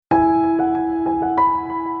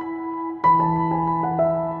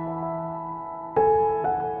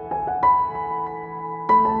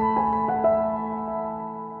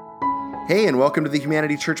Hey, and welcome to the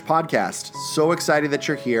Humanity Church podcast. So excited that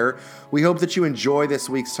you're here. We hope that you enjoy this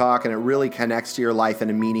week's talk and it really connects to your life in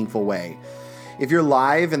a meaningful way. If you're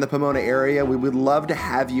live in the Pomona area, we would love to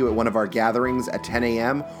have you at one of our gatherings at 10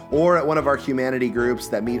 a.m. or at one of our humanity groups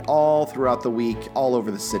that meet all throughout the week, all over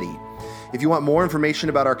the city. If you want more information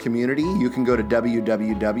about our community, you can go to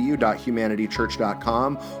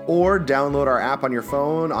www.humanitychurch.com or download our app on your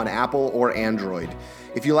phone on Apple or Android.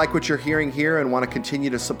 If you like what you're hearing here and want to continue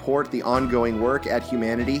to support the ongoing work at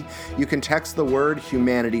Humanity, you can text the word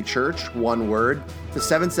Humanity Church, one word, to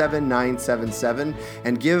 77977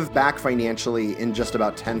 and give back financially in just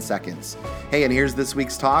about 10 seconds. Hey, and here's this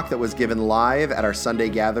week's talk that was given live at our Sunday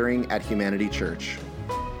gathering at Humanity Church.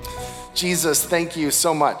 Jesus, thank you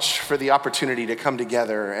so much for the opportunity to come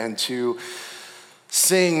together and to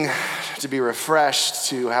sing, to be refreshed,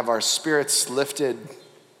 to have our spirits lifted,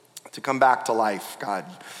 to come back to life, God.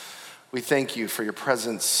 We thank you for your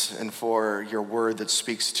presence and for your word that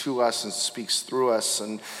speaks to us and speaks through us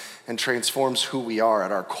and transforms who we are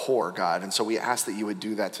at our core, God. And so we ask that you would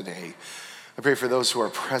do that today. I pray for those who are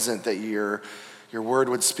present that your word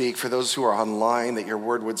would speak, for those who are online that your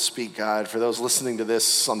word would speak, God, for those listening to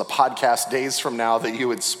this on the podcast days from now that you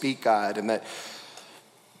would speak, God, and that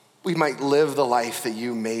we might live the life that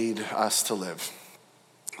you made us to live.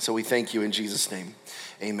 So we thank you in Jesus' name.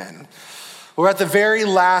 Amen. We're at the very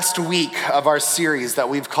last week of our series that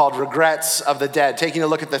we've called Regrets of the Dead, taking a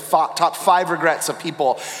look at the top 5 regrets of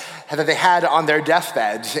people that they had on their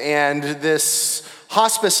deathbed. And this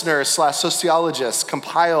hospice nurse / sociologist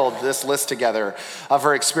compiled this list together of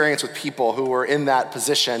her experience with people who were in that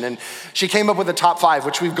position. And she came up with the top 5,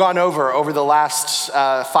 which we've gone over the last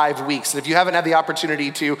 5 weeks. And if you haven't had the opportunity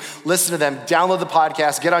to listen to them, download the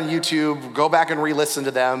podcast, get on YouTube, go back and re-listen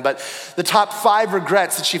to them. But the top 5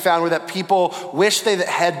 regrets that she found were that people wish they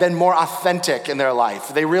had been more authentic in their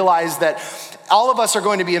life. They realized that all of us are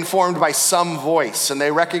going to be informed by some voice, and they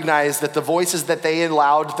recognize that the voices that they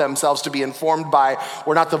allowed themselves to be informed by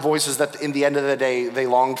were not the voices that in the end of the day they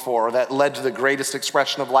longed for, or that led to the greatest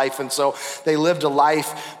expression of life. And so they lived a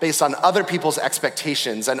life based on other people's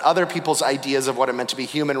expectations and other people's ideas of what it meant to be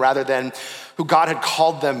human rather than who God had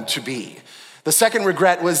called them to be. The second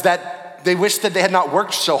regret was that they wished that they had not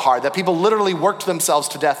worked so hard, that people literally worked themselves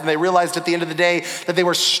to death, and they realized at the end of the day that they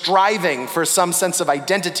were striving for some sense of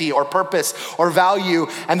identity or purpose or value,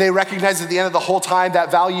 and they recognized at the end of the whole time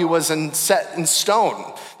that value was set in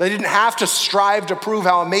stone. They didn't have to strive to prove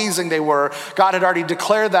how amazing they were. God had already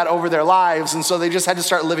declared that over their lives, and so they just had to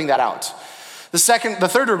start living that out. The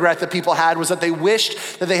third regret that people had was that they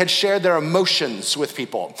wished that they had shared their emotions with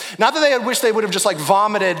people. Not that they had wished they would have just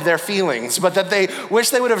vomited their feelings, but that they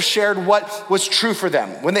wished they would have shared what was true for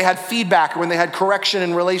them. When they had feedback, or when they had correction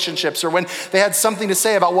in relationships, or when they had something to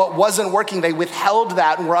say about what wasn't working, they withheld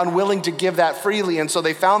that and were unwilling to give that freely. And so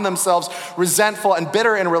they found themselves resentful and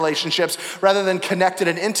bitter in relationships rather than connected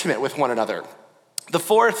and intimate with one another. The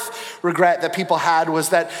fourth regret that people had was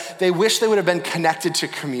that they wished they would have been connected to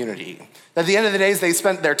community. At the end of the day, they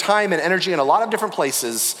spent their time and energy in a lot of different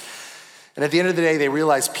places. And at the end of the day, they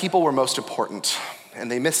realized people were most important and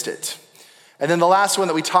they missed it. And then the last one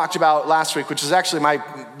that we talked about last week, which is actually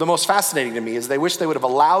the most fascinating to me, is they wish they would have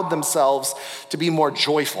allowed themselves to be more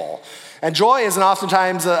joyful. And joy isn't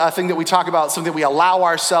oftentimes a thing that we talk about, something that we allow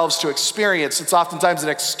ourselves to experience. It's oftentimes an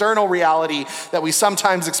external reality that we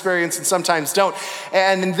sometimes experience and sometimes don't.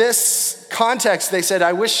 And in this context, they said,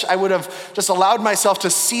 I wish I would have just allowed myself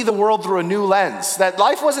to see the world through a new lens, that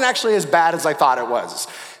life wasn't actually as bad as I thought it was.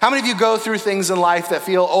 How many of you go through things in life that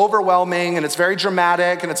feel overwhelming and it's very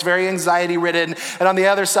dramatic and it's very anxiety ridden, and on the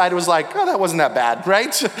other side it was like, oh, that wasn't that bad,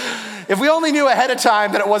 right? If we only knew ahead of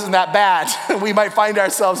time that it wasn't that bad, we might find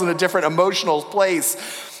ourselves in a different emotional place.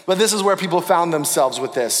 But this is where people found themselves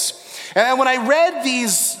with this. And when I read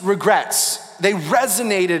these regrets, they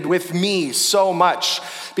resonated with me so much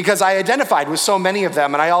because I identified with so many of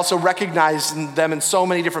them, and I also recognized them in so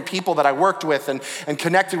many different people that I worked with and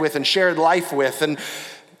connected with and shared life with. And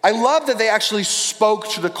I love that they actually spoke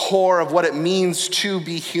to the core of what it means to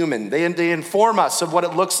be human. They inform us of what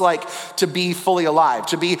it looks like to be fully alive,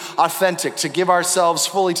 to be authentic, to give ourselves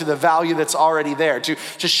fully to the value that's already there, to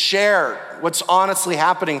share what's honestly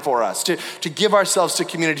happening for us, to give ourselves to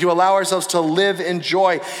community, to allow ourselves to live in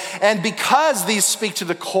joy. And because these speak to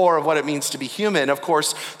the core of what it means to be human, of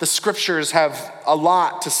course, the scriptures have a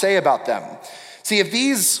lot to say about them. See, if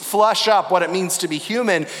these flush up what it means to be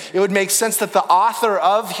human, it would make sense that the author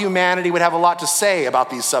of Humanity would have a lot to say about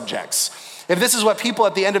these subjects. If this is what people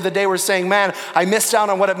at the end of the day were saying, man, I missed out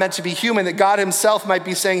on what it meant to be human, that God himself might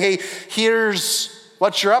be saying, hey, here's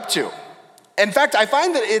what you're up to. In fact, I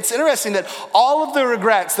find that it's interesting that all of the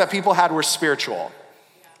regrets that people had were spiritual.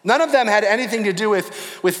 None of them had anything to do with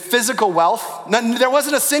physical wealth. There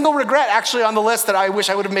wasn't a single regret actually on the list that I wish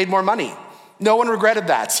I would have made more money. No one regretted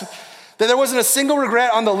that. There wasn't a single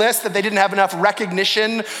regret on the list that they didn't have enough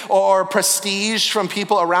recognition or prestige from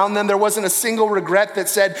people around them. There wasn't a single regret that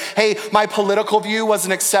said, hey, my political view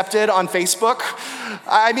wasn't accepted on Facebook.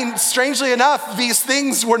 I mean, strangely enough, these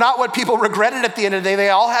things were not what people regretted at the end of the day. They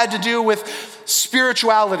all had to do with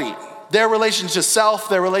spirituality, their relationship to self,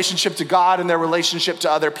 their relationship to God, and their relationship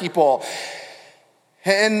to other people.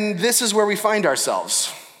 And this is where we find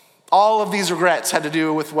ourselves. All of these regrets had to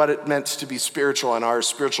do with what it meant to be spiritual and our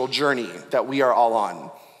spiritual journey that we are all on.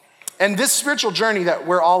 And this spiritual journey that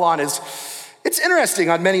we're all on it's interesting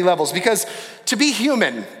on many levels, because to be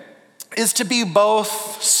human is to be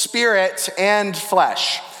both spirit and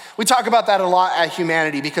flesh. We talk about that a lot at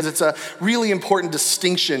Humanity because it's a really important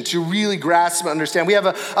distinction to really grasp and understand. We have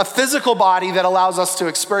a physical body that allows us to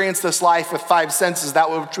experience this life with 5 senses,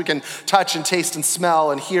 that which we can touch and taste and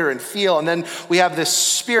smell and hear and feel. And then we have this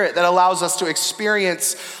spirit that allows us to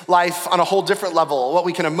experience life on a whole different level, what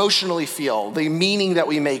we can emotionally feel, the meaning that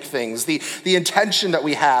we make things, the intention that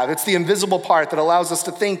we have. It's the invisible part that allows us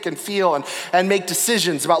to think and feel and make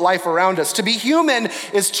decisions about life around us. To be human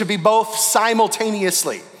is to be both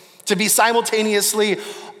simultaneously. To be simultaneously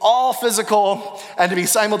all physical and to be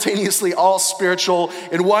simultaneously all spiritual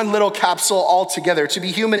in one little capsule all together. To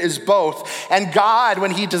be human is both. And God,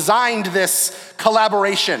 when he designed this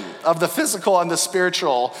collaboration of the physical and the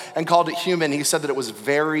spiritual and called it human, he said that it was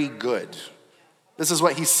very good. This is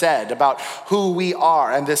what he said about who we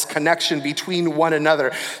are and this connection between one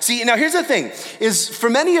another. See, now here's the thing, is for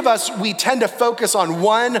many of us, we tend to focus on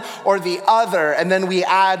one or the other, and then we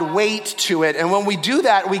add weight to it. And when we do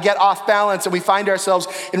that, we get off balance and we find ourselves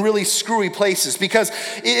in really screwy places. Because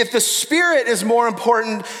if the spirit is more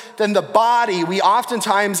important than the body, we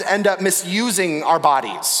oftentimes end up misusing our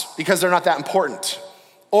bodies because they're not that important.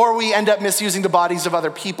 Or we end up misusing the bodies of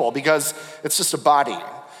other people because it's just a body.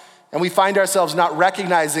 And we find ourselves not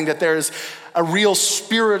recognizing that there's a real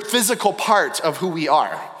spirit, physical part of who we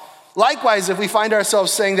are. Likewise, if we find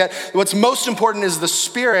ourselves saying that what's most important is the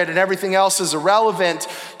spirit and everything else is irrelevant,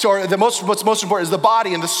 or what's most important is the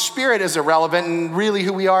body and the spirit is irrelevant, and really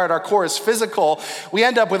who we are at our core is physical, we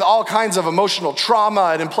end up with all kinds of emotional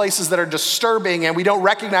trauma and in places that are disturbing, and we don't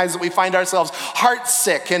recognize that we find ourselves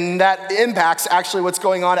heartsick, and that impacts actually what's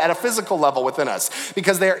going on at a physical level within us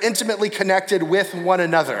because they are intimately connected with one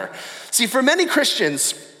another. See, for many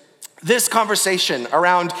Christians, this conversation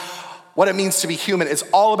around what it means to be human is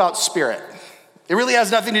all about spirit. It really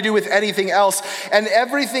has nothing to do with anything else, and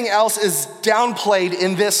everything else is downplayed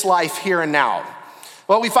in this life here and now.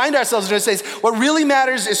 What we find ourselves in is what really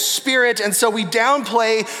matters is spirit, and so we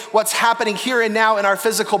downplay what's happening here and now in our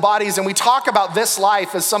physical bodies, and we talk about this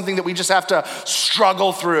life as something that we just have to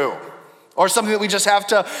struggle through, or something that we just have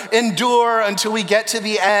to endure until we get to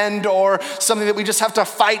the end, or something that we just have to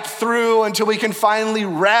fight through until we can finally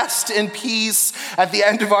rest in peace at the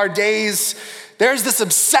end of our days. There's this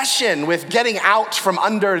obsession with getting out from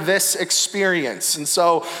under this experience. And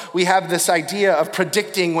so we have this idea of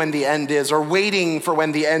predicting when the end is, or waiting for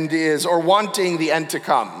when the end is, or wanting the end to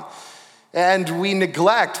come. And we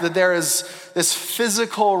neglect that there is this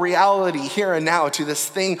physical reality here and now to this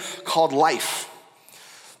thing called life.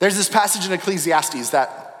 There's this passage in Ecclesiastes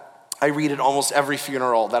that I read at almost every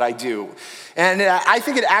funeral that I do. And I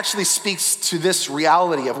think it actually speaks to this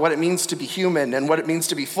reality of what it means to be human and what it means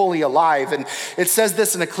to be fully alive. And it says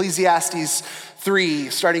this in Ecclesiastes 3,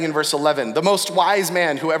 starting in verse 11. The most wise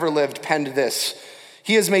man who ever lived penned this.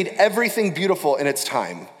 He has made everything beautiful in its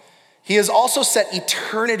time. He has also set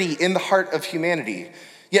eternity in the heart of humanity.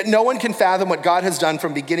 Yet no one can fathom what God has done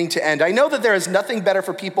from beginning to end. I know that there is nothing better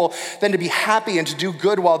for people than to be happy and to do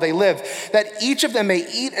good while they live, that each of them may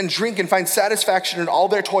eat and drink and find satisfaction in all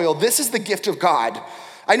their toil. This is the gift of God.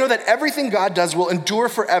 I know that everything God does will endure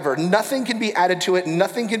forever. Nothing can be added to it.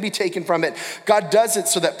 Nothing can be taken from it. God does it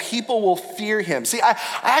so that people will fear him. See, I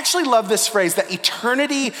actually love this phrase that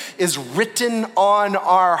eternity is written on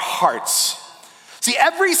our hearts. See,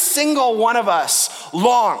 every single one of us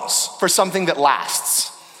longs for something that lasts.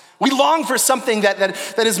 We long for something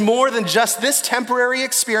that is more than just this temporary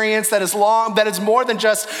experience, that is more than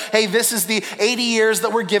just, hey, this is the 80 years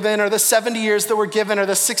that we're given, or the 70 years that we're given, or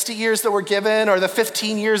the 60 years that we're given, or the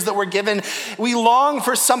 15 years that we're given. We long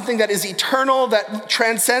for something that is eternal, that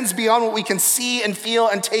transcends beyond what we can see and feel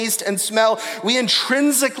and taste and smell. We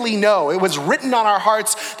intrinsically know, it was written on our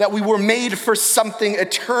hearts that we were made for something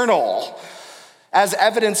eternal, as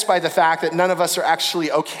evidenced by the fact that none of us are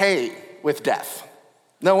actually okay with death.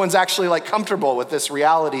 No one's actually comfortable with this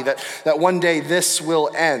reality that one day this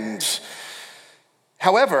will end.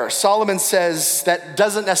 However, Solomon says that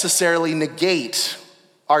doesn't necessarily negate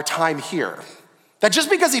our time here. That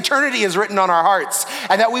just because eternity is written on our hearts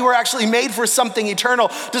and that we were actually made for something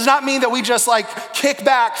eternal does not mean that we just kick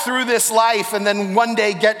back through this life and then one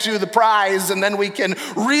day get to the prize and then we can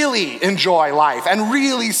really enjoy life and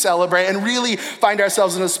really celebrate and really find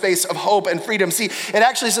ourselves in a space of hope and freedom. See, it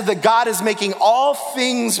actually says that God is making all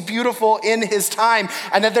things beautiful in his time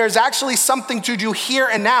and that there's actually something to do here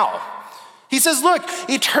and now. He says, look,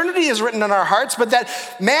 eternity is written in our hearts, but that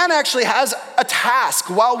man actually has a task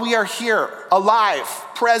while we are here, alive,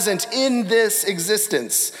 present in this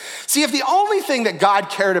existence. See, if the only thing that God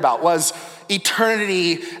cared about was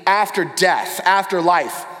eternity after death, after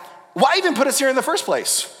life, why even put us here in the first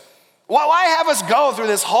place? Why have us go through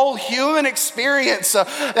this whole human experience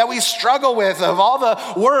that we struggle with, of all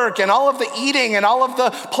the work and all of the eating and all of the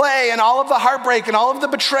play and all of the heartbreak and all of the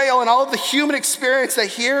betrayal and all of the human experience that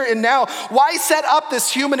here and now? Why set up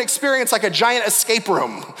this human experience like a giant escape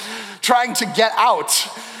room, trying to get out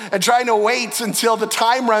and trying to wait until the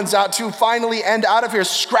time runs out to finally end out of here,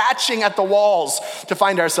 scratching at the walls to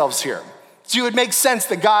find ourselves here? So it would make sense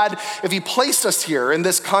that God, if he placed us here in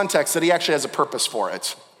this context, that he actually has a purpose for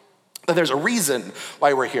it. That there's a reason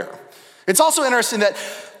why we're here. It's also interesting that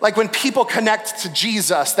when people connect to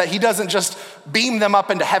Jesus, that he doesn't just beam them up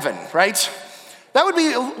into heaven, right? That would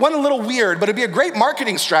be a little weird, but it'd be a great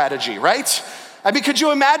marketing strategy, right? I mean, could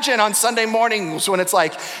you imagine on Sunday mornings when it's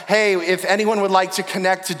hey, if anyone would like to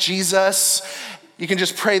connect to Jesus, you can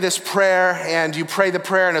just pray this prayer, and you pray the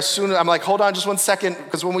prayer, and as soon as I'm hold on just 1 second,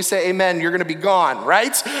 because when we say amen, you're gonna be gone,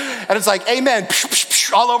 right? And it's amen,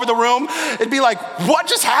 all over the room. It'd be what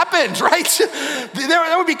just happened, right?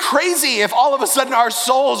 That would be crazy if all of a sudden our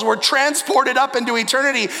souls were transported up into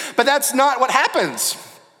eternity, but that's not what happens.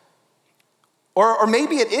 Or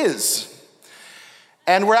maybe it is,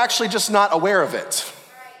 and we're actually just not aware of it.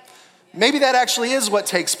 Maybe that actually is what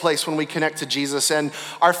takes place when we connect to Jesus, and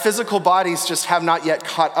our physical bodies just have not yet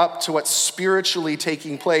caught up to what's spiritually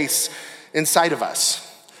taking place inside of us.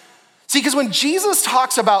 See, because when Jesus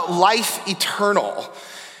talks about life eternal,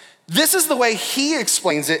 this is the way he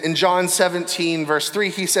explains it in John 17, verse 3.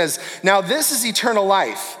 He says, now this is eternal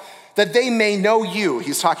life, that they may know you.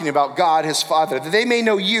 He's talking about God, his Father, that they may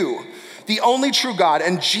know you, the only true God,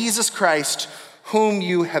 and Jesus Christ, whom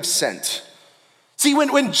you have sent. See,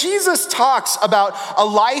 when Jesus talks about a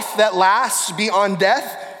life that lasts beyond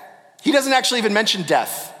death, he doesn't actually even mention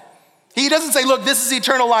death. He doesn't say, look, this is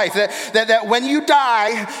eternal life, that when you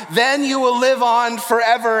die, then you will live on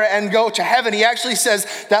forever and go to heaven. He actually says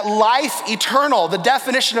that life eternal, the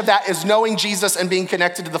definition of that is knowing Jesus and being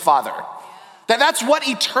connected to the Father. That's what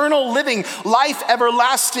eternal living, life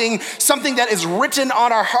everlasting, something that is written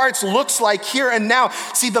on our hearts looks like here and now.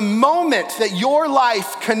 See, the moment that your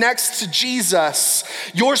life connects to Jesus,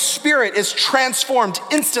 your spirit is transformed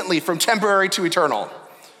instantly from temporary to eternal.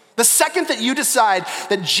 The second that you decide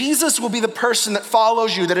that Jesus will be the person that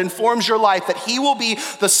follows you, that informs your life, that he will be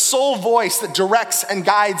the sole voice that directs and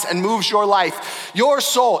guides and moves your life, your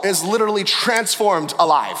soul is literally transformed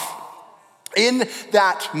alive in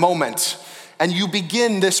that moment. And you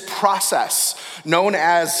begin this process known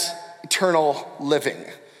as eternal living.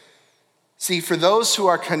 See, for those who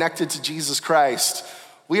are connected to Jesus Christ,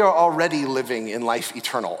 we are already living in life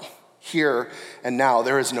eternal, here and now.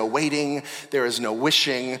 There is no waiting, there is no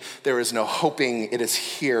wishing, there is no hoping. It is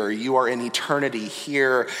here. You are in eternity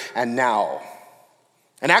here and now.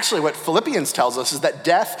 And actually what Philippians tells us is that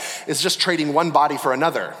death is just trading one body for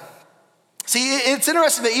another. See, it's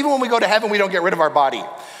interesting that even when we go to heaven, we don't get rid of our body,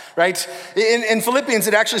 right? In Philippians,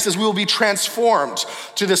 it actually says we will be transformed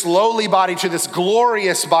to this lowly body, to this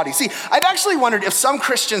glorious body. See, I've actually wondered if some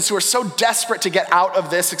Christians who are so desperate to get out of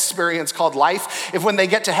this experience called life, if when they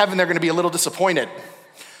get to heaven, they're gonna be a little disappointed.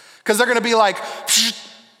 Because they're gonna be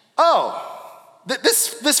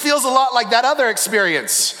this feels a lot like that other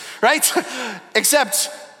experience, right? Except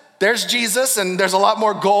there's Jesus and there's a lot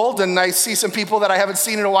more gold, and I see some people that I haven't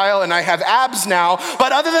seen in a while, and I have abs now.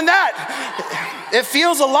 But other than that, it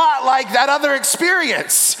feels a lot like that other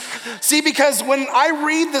experience. See, because when I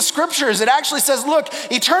read the scriptures, it actually says, look,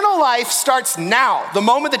 eternal life starts now, the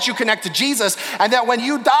moment that you connect to Jesus, and that when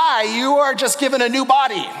you die, you are just given a new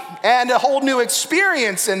body and a whole new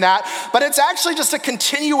experience in that. But it's actually just a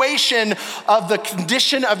continuation of the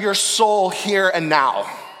condition of your soul here and now.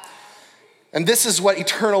 And this is what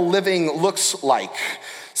eternal living looks like.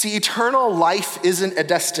 See, eternal life isn't a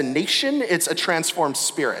destination, it's a transformed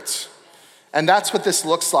spirit. And that's what this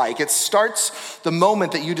looks like. It starts the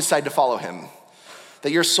moment that you decide to follow him,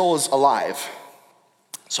 that your soul is alive.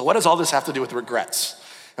 So what does all this have to do with regrets?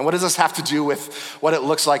 And what does this have to do with what it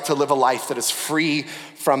looks like to live a life that is free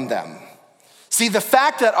from them? See, the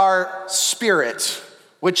fact that our spirit,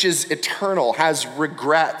 which is eternal, has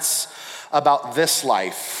regrets about this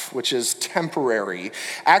life, which is temporary,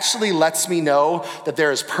 actually lets me know that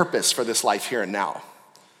there is purpose for this life here and now.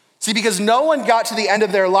 See, because no one got to the end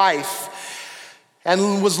of their life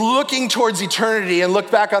and was looking towards eternity and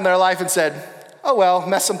looked back on their life and said, oh well,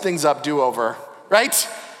 mess some things up, do over, right?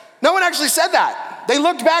 No one actually said that. They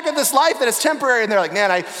looked back at this life that is temporary and they're like,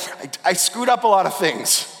 man, I screwed up a lot of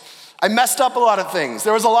things. I messed up a lot of things.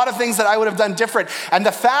 There was a lot of things that I would have done different. And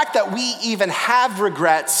the fact that we even have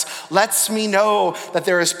regrets lets me know that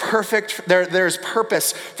there is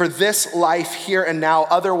purpose for this life here and now.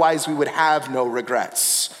 Otherwise, we would have no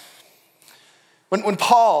regrets. When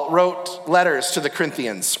Paul wrote letters to the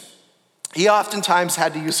Corinthians, he oftentimes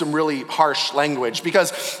had to use some really harsh language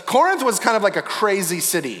because Corinth was kind of like a crazy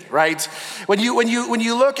city, right? When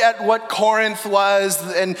you look at what Corinth was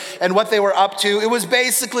and what they were up to, it was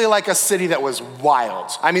basically like a city that was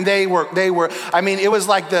wild. I mean, it was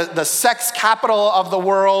like the sex capital of the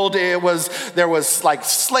world. There was like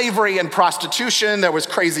slavery and prostitution. There was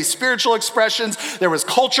crazy spiritual expressions. There was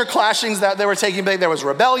culture clashings that they were taking place. There was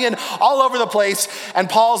rebellion all over the place. And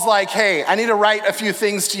Paul's like, hey, I need to write a few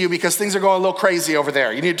things to you because things are going a little crazy over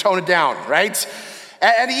there. You need to tone it down, right?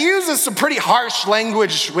 And he uses some pretty harsh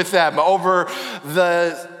language with them over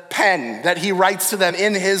the pen that he writes to them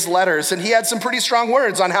in his letters. And he had some pretty strong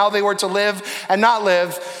words on how they were to live and not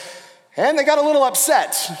live. And they got a little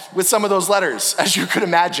upset with some of those letters, as you could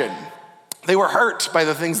imagine. They were hurt by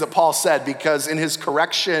the things that Paul said because in his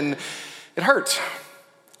correction, it hurt.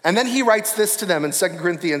 And then he writes this to them in 2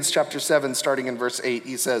 Corinthians chapter 7, starting in verse 8.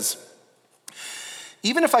 He says,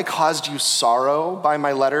 even if I caused you sorrow by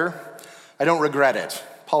my letter, I don't regret it.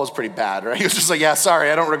 Paul was pretty bad, right? He was just like, yeah, sorry,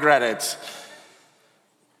 I don't regret it.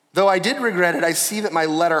 Though I did regret it, I see that my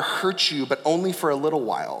letter hurt you, but only for a little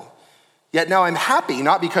while. Yet now I'm happy,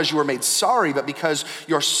 not because you were made sorry, but because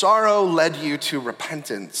your sorrow led you to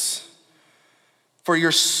repentance. For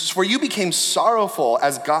you became sorrowful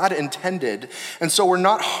as God intended, and so were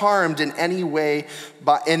not harmed in any way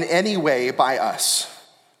by us.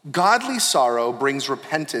 Godly sorrow brings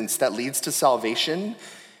repentance that leads to salvation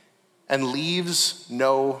and leaves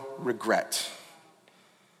no regret.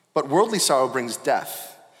 But worldly sorrow brings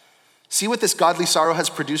death. See what this godly sorrow has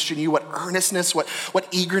produced in you, what earnestness, what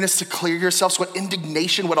eagerness to clear yourselves, what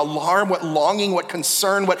indignation, what alarm, what longing, what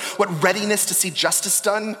concern, what readiness to see justice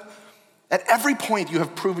done. At every point you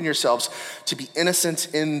have proven yourselves to be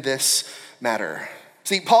innocent in this matter.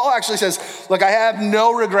 See, Paul actually says, look, I have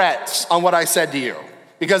no regrets on what I said to you.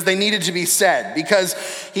 Because they needed to be said. Because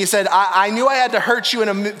he said, I knew I had to hurt you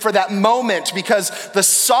for that moment because the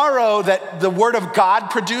sorrow that the word of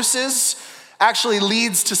God produces actually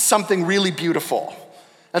leads to something really beautiful.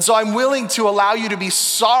 And so I'm willing to allow you to be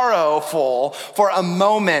sorrowful for a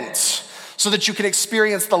moment so that you can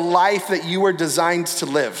experience the life that you were designed to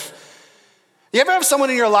live. You ever have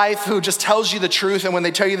someone in your life who just tells you the truth and when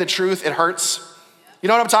they tell you the truth, it hurts? You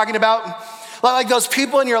know what I'm talking about? Like those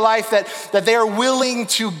people in your life that they are willing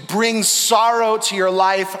to bring sorrow to your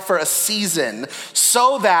life for a season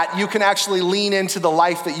so that you can actually lean into the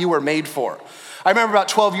life that you were made for. I remember about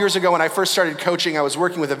 12 years ago when I first started coaching, I was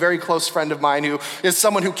working with a very close friend of mine who is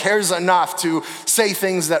someone who cares enough to say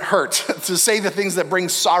things that hurt, to say the things that bring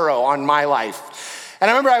sorrow on my life.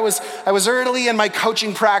 And I remember I was early in my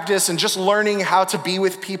coaching practice and just learning how to be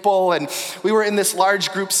with people. And we were in this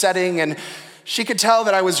large group setting and she could tell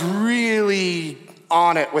that I was really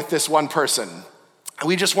on it with this one person.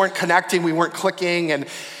 We just weren't connecting, we weren't clicking. And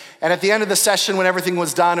at the end of the session, when everything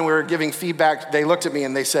was done and we were giving feedback, they looked at me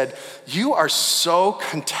and they said, you are so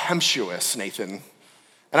contemptuous, Nathan.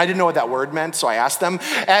 And I didn't know what that word meant, so I asked them.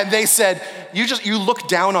 And they said, you look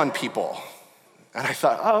down on people. And I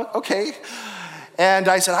thought, oh, okay. And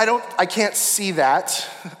I said, I can't see that,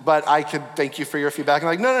 but I could thank you for your feedback. And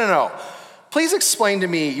I'm like, no. Please explain to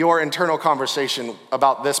me your internal conversation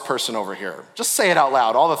about this person over here. Just say it out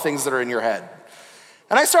loud, all the things that are in your head.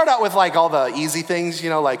 And I start out with like all the easy things,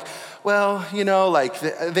 like, well, like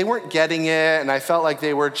they weren't getting it, and I felt like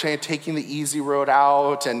they were taking the easy road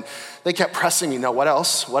out, and they kept pressing me, no, what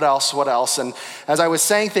else? And as I was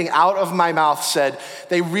saying things out of my mouth said,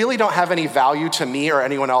 they really don't have any value to me or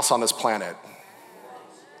anyone else on this planet.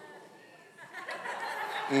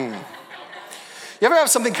 You ever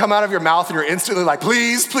have something come out of your mouth and you're instantly like,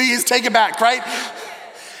 please, take it back, right?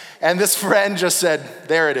 And this friend just said,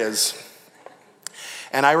 there it is.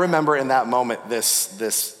 And I remember in that moment,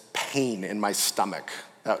 this pain in my stomach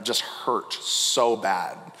that just hurt so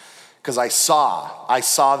bad. because I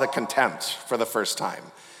saw the contempt for the first time.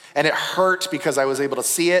 And it hurt because I was able to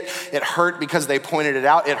see it. It hurt because they pointed it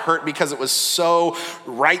out. It hurt because it was so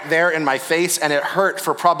right there in my face, and it hurt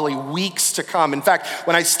for probably weeks to come. In fact,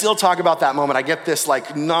 when I still talk about that moment, I get this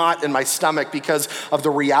like knot in my stomach because of the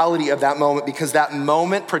reality of that moment, because that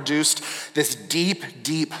moment produced this deep,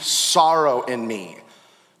 deep sorrow in me.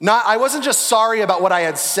 I wasn't just sorry about what I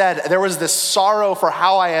had said. There was this sorrow for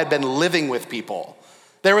how I had been living with people.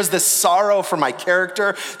 There was this sorrow for my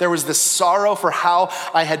character. There was this sorrow for how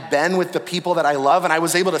I had been with the people that I love, and I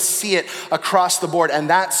was able to see it across the board.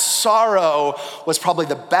 And that sorrow was probably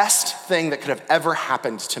the best thing that could have ever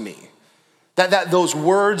happened to me. That those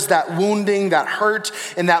words, that wounding, that hurt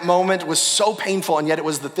in that moment was so painful, and yet it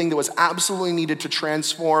was the thing that was absolutely needed to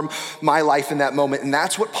transform my life in that moment. And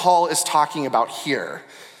that's what Paul is talking about here.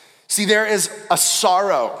 See, there is a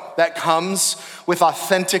sorrow that comes with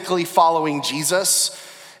authentically following Jesus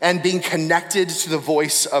and being connected to the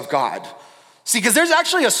voice of God. See, because there's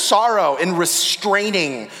actually a sorrow in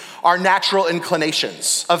restraining our natural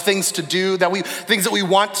inclinations of things to do, things that we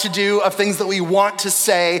want to do, of things that we want to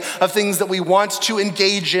say, of things that we want to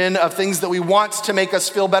engage in, of things that we want to make us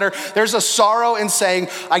feel better. There's a sorrow in saying,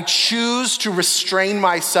 I choose to restrain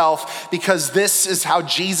myself because this is how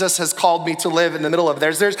Jesus has called me to live in the middle of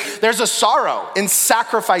it. There's a sorrow in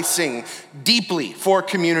sacrificing deeply for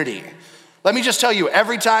community. Let me just tell you,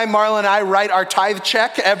 every time Marla and I write our tithe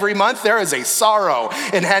check every month, there is a sorrow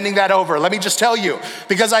in handing that over. Let me just tell you,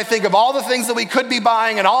 because I think of all the things that we could be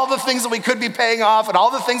buying and all the things that we could be paying off and all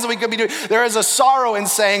the things that we could be doing. There is a sorrow in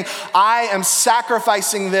saying, I am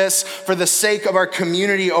sacrificing this for the sake of our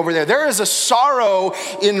community over there. There is a sorrow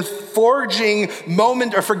in forgetting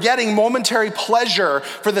momentary pleasure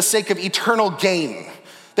for the sake of eternal gain.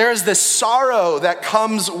 There is this sorrow that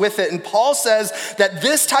comes with it. And Paul says that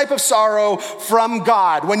this type of sorrow from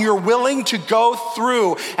God, when you're willing to go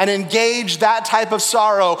through and engage that type of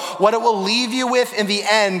sorrow, what it will leave you with in the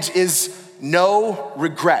end is no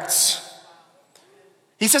regrets.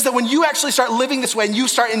 He says that when you actually start living this way and you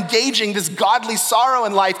start engaging this godly sorrow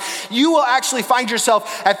in life, you will actually find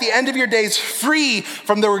yourself at the end of your days free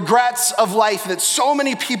from the regrets of life that so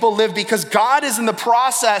many people live, because God is in the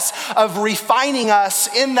process of refining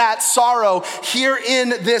us in that sorrow here in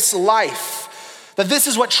this life. That this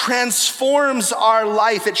is what transforms our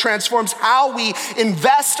life. It transforms how we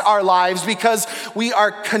invest our lives, because we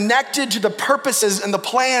are connected to the purposes and the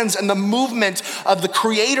plans and the movement of the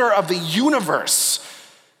creator of the universe.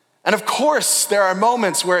 And of course, there are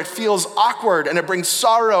moments where it feels awkward and it brings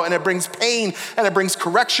sorrow and it brings pain and it brings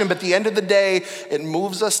correction. But at the end of the day, it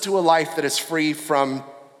moves us to a life that is free from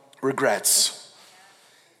regrets.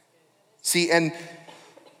 See, and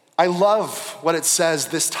I love what it says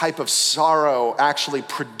this type of sorrow actually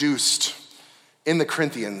produced in the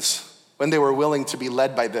Corinthians when they were willing to be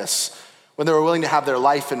led by this, when they were willing to have their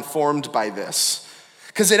life informed by this.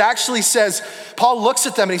 Because it actually says, Paul looks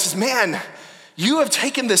at them and he says, man, you have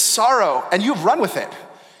taken this sorrow and you've run with it.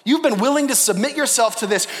 You've been willing to submit yourself to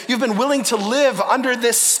this. You've been willing to live under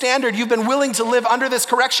this standard. You've been willing to live under this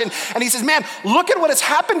correction. And he says, man, look at what has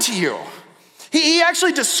happened to you. He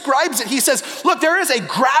actually describes it. He says, look, there is a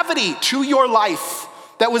gravity to your life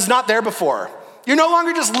that was not there before. You're no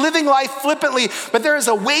longer just living life flippantly, but there is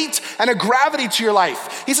a weight and a gravity to your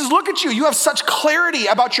life. He says, look at you. You have such clarity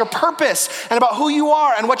about your purpose and about who you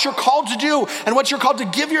are and what you're called to do and what you're called to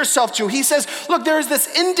give yourself to. He says, look, there is this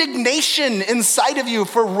indignation inside of you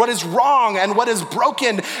for what is wrong and what is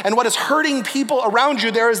broken and what is hurting people around you.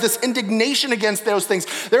 There is this indignation against those things.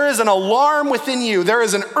 There is an alarm within you. There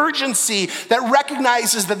is an urgency that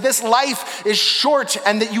recognizes that this life is short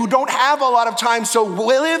and that you don't have a lot of time. So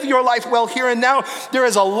live your life well here and now. There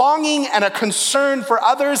is a longing and a concern for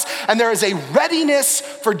others, and there is a readiness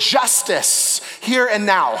for justice here and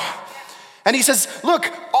now. And he says, look,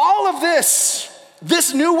 all of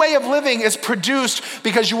this new way of living is produced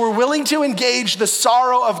because you were willing to engage the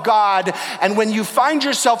sorrow of God. And when you find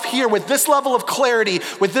yourself here with this level of clarity,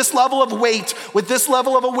 with this level of weight, with this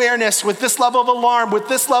level of awareness, with this level of alarm, with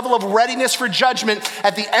this level of readiness for judgment,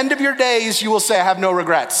 at the end of your days, you will say, I have no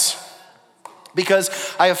regrets.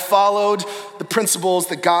 Because I have followed the principles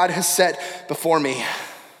that God has set before me.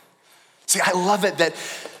 See, I love it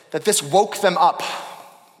that this woke them up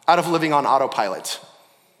out of living on autopilot.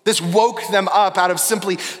 This woke them up out of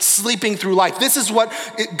simply sleeping through life. This is what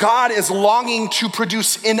God is longing to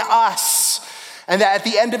produce in us. And that at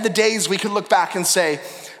the end of the days, we can look back and say,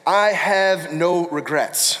 I have no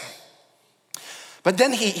regrets. But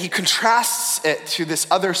then he contrasts it to this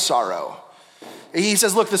other sorrow. He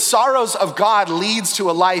says, look, the sorrows of God leads to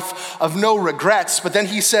a life of no regrets. But then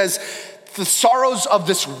he says, the sorrows of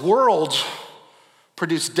this world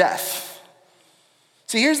produce death.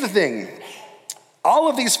 See, here's the thing. All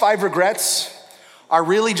of these 5 regrets are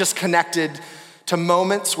really just connected to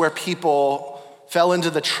moments where people fell into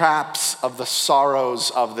the traps of the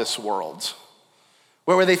sorrows of this world,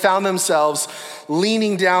 where they found themselves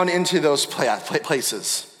leaning down into those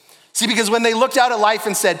places. See, because when they looked out at life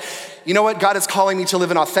and said, you know what, God is calling me to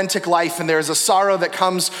live an authentic life, and there's a sorrow that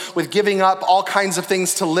comes with giving up all kinds of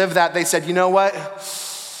things to live that, they said, you know what,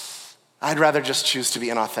 I'd rather just choose to be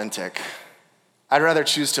inauthentic. I'd rather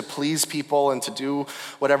choose to please people and to do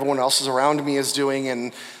what everyone else around me is doing,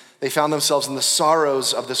 and they found themselves in the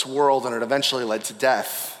sorrows of this world, and it eventually led to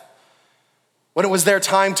death. When it was their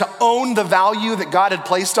time to own the value that God had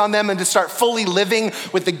placed on them and to start fully living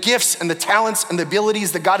with the gifts and the talents and the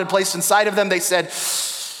abilities that God had placed inside of them, they said,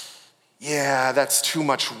 yeah, that's too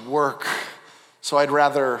much work, so I'd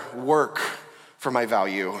rather work for my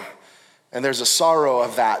value. And there's a sorrow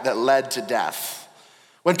of that led to death.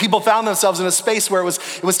 When people found themselves in a space where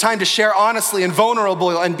it was time to share honestly and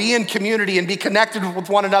vulnerable and be in community and be connected with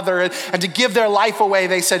one another and to give their life away,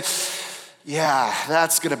 they said, yeah,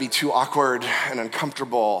 that's gonna be too awkward and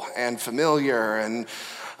uncomfortable and familiar, and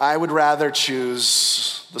I would rather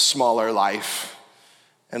choose the smaller life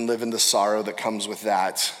and live in the sorrow that comes with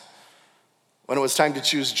that. When it was time to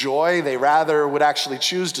choose joy, they rather would actually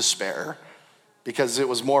choose despair because it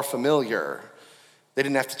was more familiar. They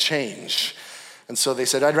didn't have to change. And so they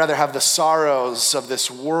said, I'd rather have the sorrows of this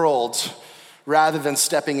world rather than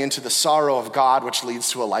stepping into the sorrow of God, which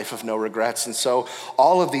leads to a life of no regrets. And so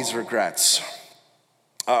all of these regrets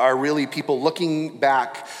are really people looking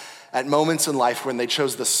back at moments in life when they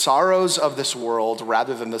chose the sorrows of this world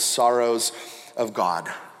rather than the sorrows of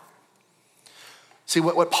God. See,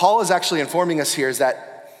 what Paul is actually informing us here is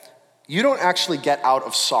that you don't actually get out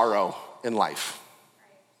of sorrow in life.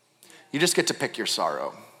 You just get to pick your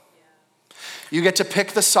sorrow. You get to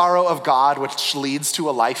pick the sorrow of God, which leads to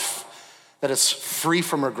a life that is free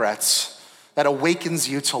from regrets, that awakens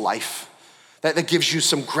you to life, that gives you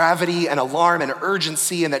some gravity and alarm and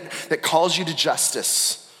urgency, and that calls you to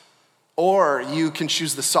justice. Or you can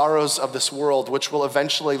choose the sorrows of this world, which will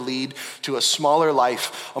eventually lead to a smaller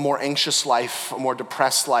life, a more anxious life, a more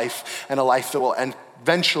depressed life, and a life that will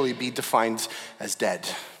eventually be defined as dead.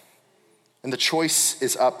 And the choice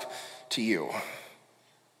is up to you.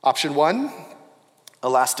 Option 1, the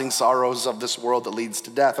lasting sorrows of this world that leads to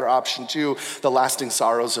death, or option 2, the lasting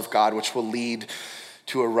sorrows of God, which will lead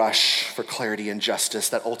to a rush for clarity and justice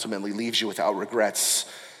that ultimately leaves you without regrets.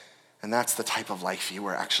 And that's the type of life you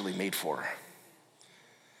were actually made for.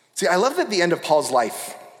 See, I love that at the end of Paul's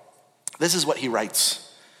life, this is what he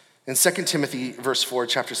writes. In 2 Timothy verse 4,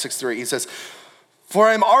 chapter 6-8, he says, "For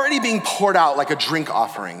I am already being poured out like a drink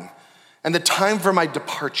offering, and the time for my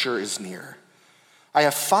departure is near. I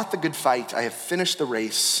have fought the good fight, I have finished the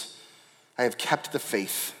race, I have kept the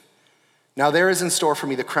faith. Now there is in store for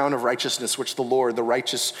me the crown of righteousness, which the Lord, the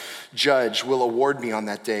righteous judge, will award me on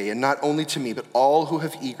that day, and not only to me, but all who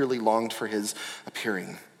have eagerly longed for his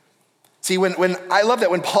appearing." See, when I love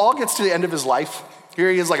that when Paul gets to the end of his life, here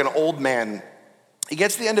he is like an old man. He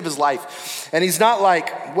gets to the end of his life, and he's not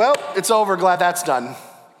like, well, it's over, glad that's done,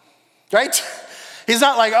 right? He's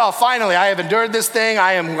not like, oh, finally, I have endured this thing.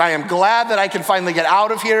 I am glad that I can finally get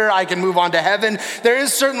out of here. I can move on to heaven. There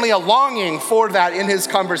is certainly a longing for that in his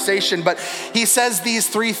conversation, but he says these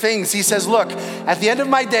 3 things. He says, look, at the end of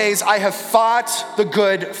my days, I have fought the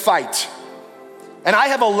good fight, and I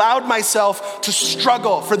have allowed myself to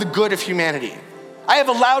struggle for the good of humanity. I have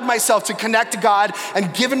allowed myself to connect to God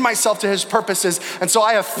and given myself to his purposes, and so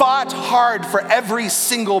I have fought hard for every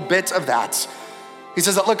single bit of that. He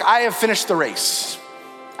says, look, I have finished the race.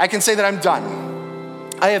 I can say that I'm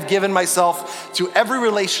done. I have given myself to every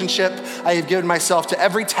relationship. I have given myself to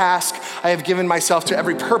every task. I have given myself to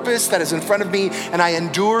every purpose that is in front of me, and I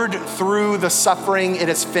endured through the suffering. It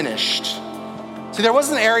is finished. See, there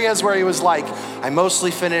wasn't areas where he was like, I'm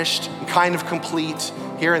mostly finished, I'm kind of complete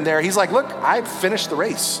here and there. He's like, look, I've finished the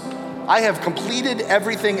race. I have completed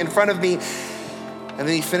everything in front of me. And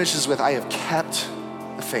then he finishes with, I have kept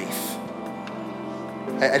the faith.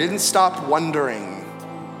 I didn't stop wondering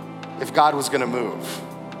if God was gonna move.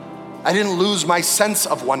 I didn't lose my sense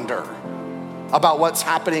of wonder about what's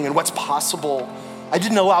happening and what's possible. I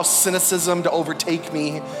didn't allow cynicism to overtake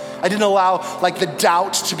me. I didn't allow the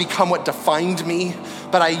doubt to become what defined me,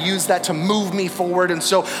 but I used that to move me forward. And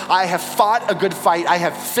so I have fought a good fight. I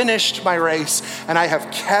have finished my race, and I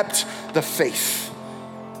have kept the faith.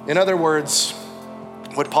 In other words,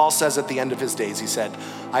 what Paul says at the end of his days, he said,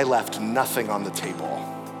 I left nothing on the table.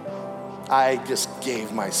 I just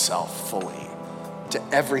gave myself fully to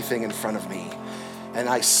everything in front of me. And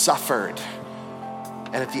I suffered.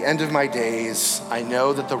 And at the end of my days, I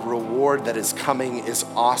know that the reward that is coming is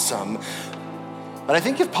awesome. But I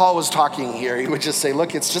think if Paul was talking here, he would just say,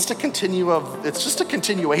 look, it's just a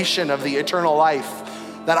continuation of the eternal life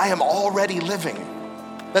that I am already living.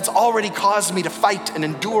 That's already caused me to fight and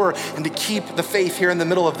endure and to keep the faith here in the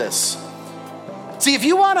middle of this. See, if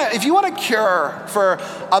you want a cure for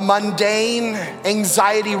a mundane,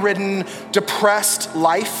 anxiety-ridden, depressed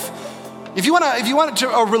life, if you want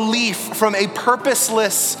a relief from a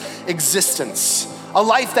purposeless existence, a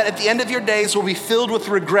life that at the end of your days will be filled with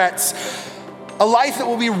regrets, a life that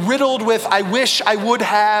will be riddled with I wish I would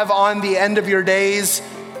have on the end of your days,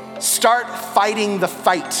 start fighting the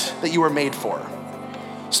fight that you were made for.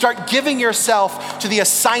 Start giving yourself to the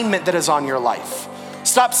assignment that is on your life.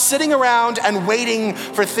 Stop sitting around and waiting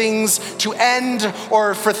for things to end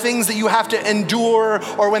or for things that you have to endure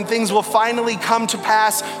or when things will finally come to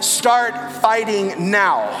pass. Start fighting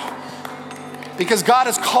now because God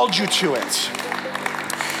has called you to it.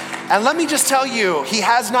 And let me just tell you, He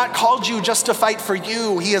has not called you just to fight for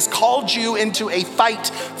you. He has called you into a fight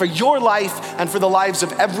for your life and for the lives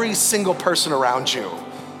of every single person around you.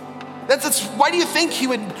 That's why do you think He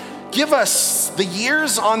would give us the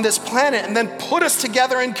years on this planet and then put us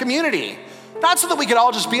together in community? Not so that we could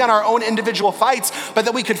all just be on our own individual fights, but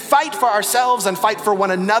that we could fight for ourselves and fight for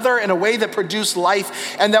one another in a way that produced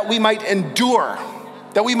life and that we might endure,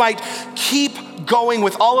 that we might keep going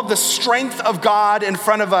with all of the strength of God in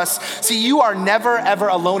front of us. See, you are never, ever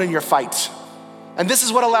alone in your fight. And this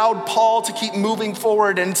is what allowed Paul to keep moving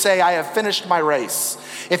forward and say, I have finished my race.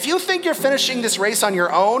 If you think you're finishing this race on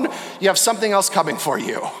your own, you have something else coming for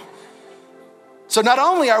you. So not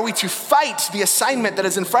only are we to fight the assignment that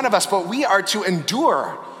is in front of us, but we are to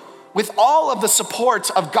endure with all of the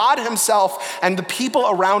support of God Himself and the people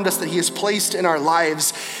around us that He has placed in our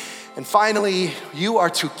lives. And finally, you are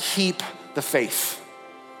to keep the faith.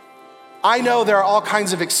 I know there are all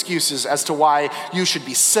kinds of excuses as to why you should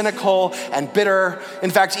be cynical and bitter.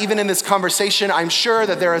 In fact, even in this conversation, I'm sure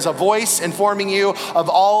that there is a voice informing you of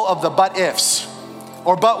all of the but ifs,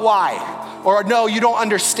 or but why, or no, you don't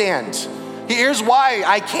understand. Here's why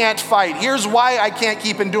I can't fight. Here's why I can't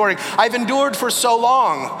keep enduring. I've endured for so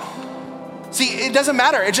long. See, it doesn't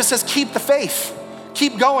matter. It just says keep the faith.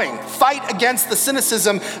 Keep going. Fight against the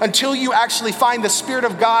cynicism until you actually find the Spirit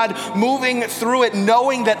of God moving through it,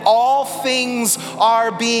 knowing that all things are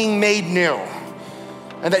being made new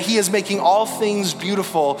and that He is making all things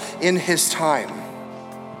beautiful in His time.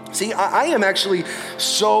 See, I am actually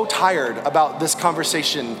so tired about this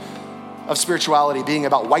conversation of spirituality being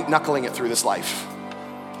about white knuckling it through this life.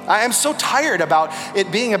 I am so tired about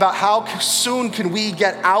it being about how soon can we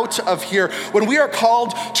get out of here when we are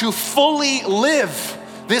called to fully live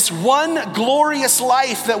this one glorious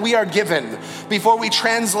life that we are given before we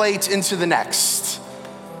translate into the next.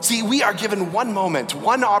 See, we are given one moment,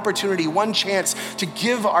 one opportunity, one chance to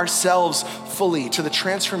give ourselves fully to the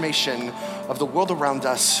transformation of the world around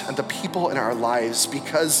us and the people in our lives,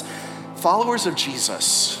 because followers of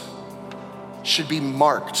Jesus should be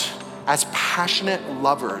marked as passionate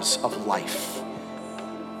lovers of life,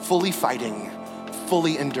 fully fighting,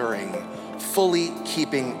 fully enduring, fully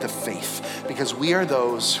keeping the faith, because we are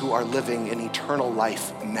those who are living in eternal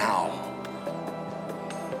life now.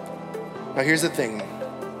 Now here's the thing.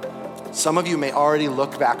 Some of you may already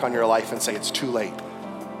look back on your life and say, it's too late.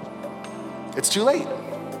 It's too late.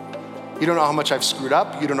 You don't know how much I've screwed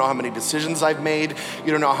up. You don't know how many decisions I've made.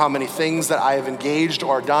 You don't know how many things that I have engaged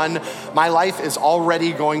or done. My life is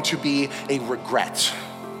already going to be a regret.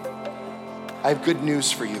 I have good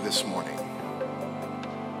news for you this morning.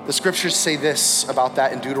 The scriptures say this about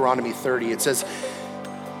that in Deuteronomy 30. It says,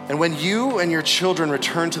 and when you and your children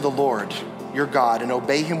return to the Lord, your God, and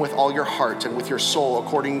obey Him with all your heart and with your soul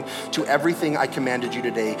according to everything I commanded you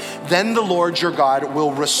today, then the Lord your God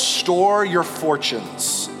will restore your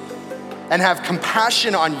fortunes and have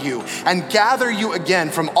compassion on you and gather you again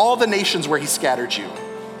from all the nations where He scattered you.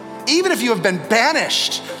 Even if you have been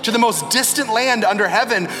banished to the most distant land under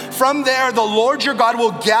heaven, from there the Lord your God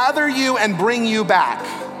will gather you and bring you back.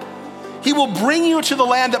 He will bring you to the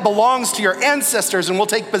land that belongs to your ancestors and will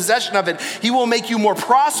take possession of it. He will make you more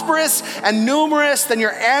prosperous and numerous than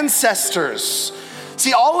your ancestors.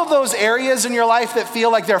 See, all of those areas in your life that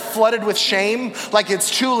feel like they're flooded with shame, like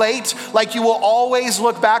it's too late, like you will always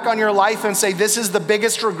look back on your life and say, this is the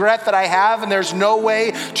biggest regret that I have and there's no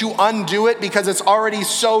way to undo it because it's already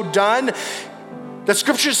so done. The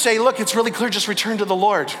scriptures say, look, it's really clear, just return to the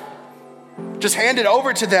Lord. Just hand it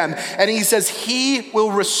over to them. And He says He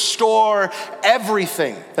will restore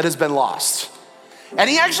everything that has been lost. And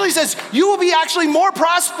he actually says, you will be actually more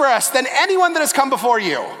prosperous than anyone that has come before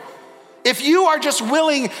you. If you are just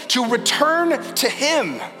willing to return to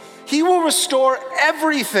him, he will restore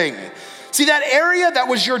everything. See, that area that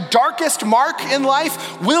was your darkest mark in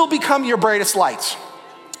life will become your brightest light.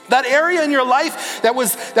 That area in your life that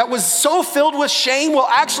was so filled with shame will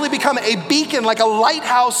actually become a beacon, like a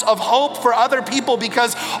lighthouse of hope for other people,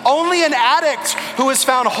 because only an addict who has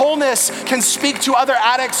found wholeness can speak to other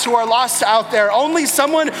addicts who are lost out there. Only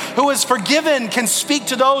someone who is forgiven can speak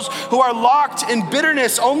to those who are locked in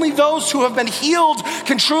bitterness. Only those who have been healed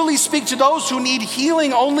can truly speak to those who need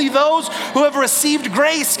healing. Only those who have received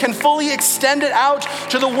grace can fully extend it out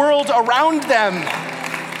to the world around them.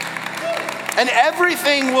 And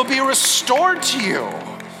everything will be restored to you.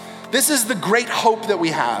 This is the great hope that we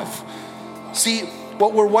have. See,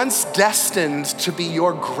 what were once destined to be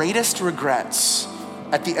your greatest regrets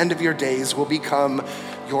at the end of your days will become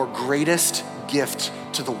your greatest gift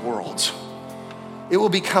to the world. It will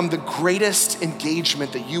become the greatest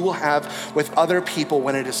engagement that you will have with other people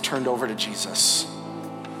when it is turned over to Jesus.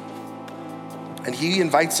 And he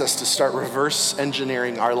invites us to start reverse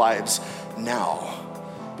engineering our lives now,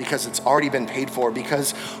 because it's already been paid for,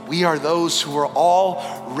 because we are those who are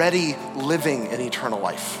already living an eternal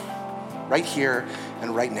life, right here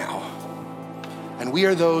and right now. And we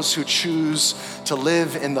are those who choose to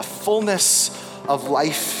live in the fullness of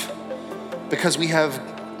life because we have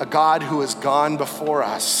a God who has gone before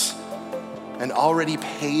us and already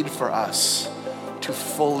paid for us to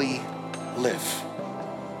fully live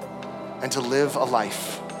and to live a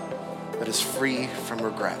life that is free from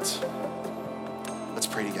regret. Let's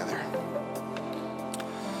pray together.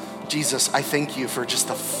 Jesus, I thank you for just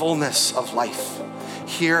the fullness of life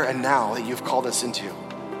here and now that you've called us into.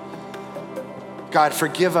 God,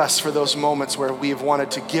 forgive us for those moments where we have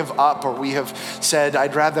wanted to give up, or we have said,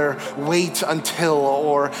 I'd rather wait until,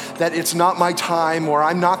 or that it's not my time, or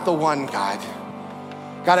I'm not the one, God.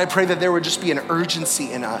 God, I pray that there would just be an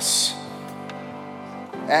urgency in us.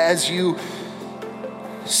 As you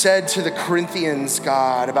said to the Corinthians,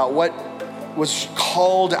 God, about what was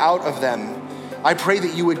called out of them, I pray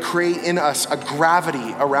that you would create in us a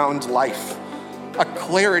gravity around life, a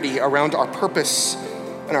clarity around our purpose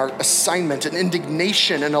and our assignment, an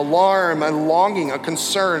indignation, an alarm, a longing, a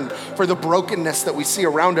concern for the brokenness that we see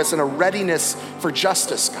around us, and a readiness for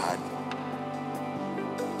justice, God.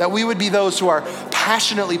 That we would be those who are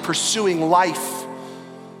passionately pursuing life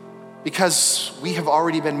because we have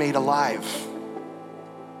already been made alive.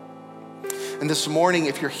 And this morning,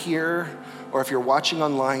 if you're here or if you're watching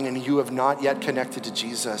online and you have not yet connected to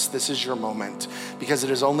Jesus, this is your moment, because it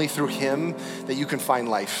is only through him that you can find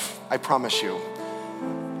life. I promise you.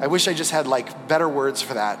 I wish I just had better words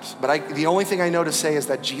for that, but the only thing I know to say is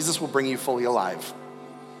that Jesus will bring you fully alive,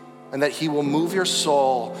 and that he will move your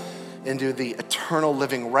soul into the eternal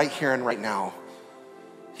living right here and right now.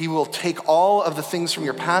 He will take all of the things from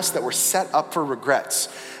your past that were set up for regrets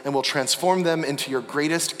and will transform them into your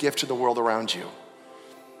greatest gift to the world around you.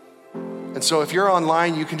 And so if you're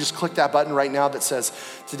online, you can just click that button right now that says,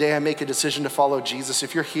 today I make a decision to follow Jesus.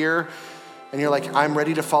 If you're here and you're like, I'm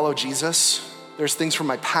ready to follow Jesus, there's things from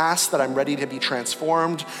my past that I'm ready to be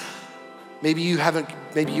transformed. Maybe you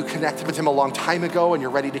connected with him a long time ago and you're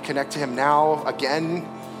ready to connect to him now again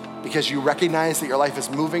because you recognize that your life is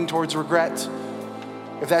moving towards regret.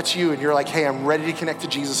 If that's you and you're like, hey, I'm ready to connect to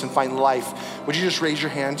Jesus and find life, would you just raise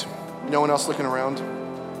your hand? No one else looking around?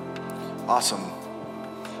 Awesome.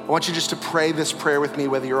 I want you just to pray this prayer with me,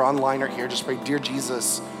 whether you're online or here. Just pray, dear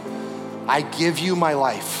Jesus, I give you my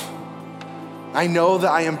life. I know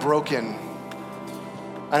that I am broken.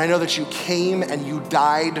 And I know that you came and you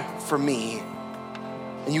died for me.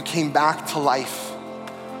 And you came back to life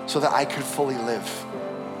so that I could fully live.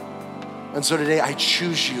 And so today I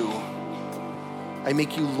choose you. I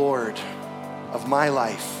make you Lord of my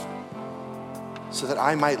life so that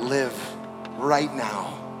I might live right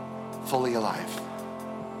now fully alive.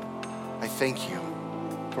 I thank you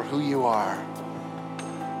for who you are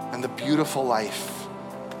and the beautiful life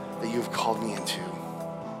that you've called me into.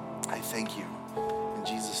 I thank you. In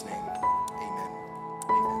Jesus' name, amen.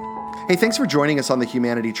 Amen. Hey, thanks for joining us on the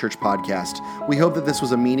Humanity Church podcast. We hope that this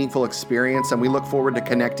was a meaningful experience, and we look forward to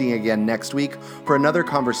connecting again next week for another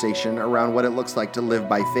conversation around what it looks like to live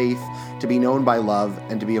by faith, to be known by love,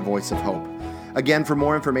 and to be a voice of hope. Again, for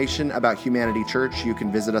more information about Humanity Church, you can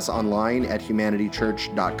visit us online at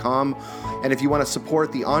humanitychurch.com. And if you want to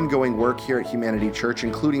support the ongoing work here at Humanity Church,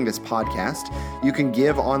 including this podcast, you can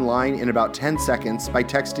give online in about 10 seconds by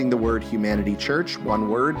texting the word Humanity Church, one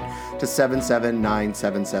word, to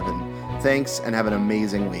 77977. Thanks, and have an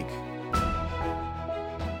amazing week.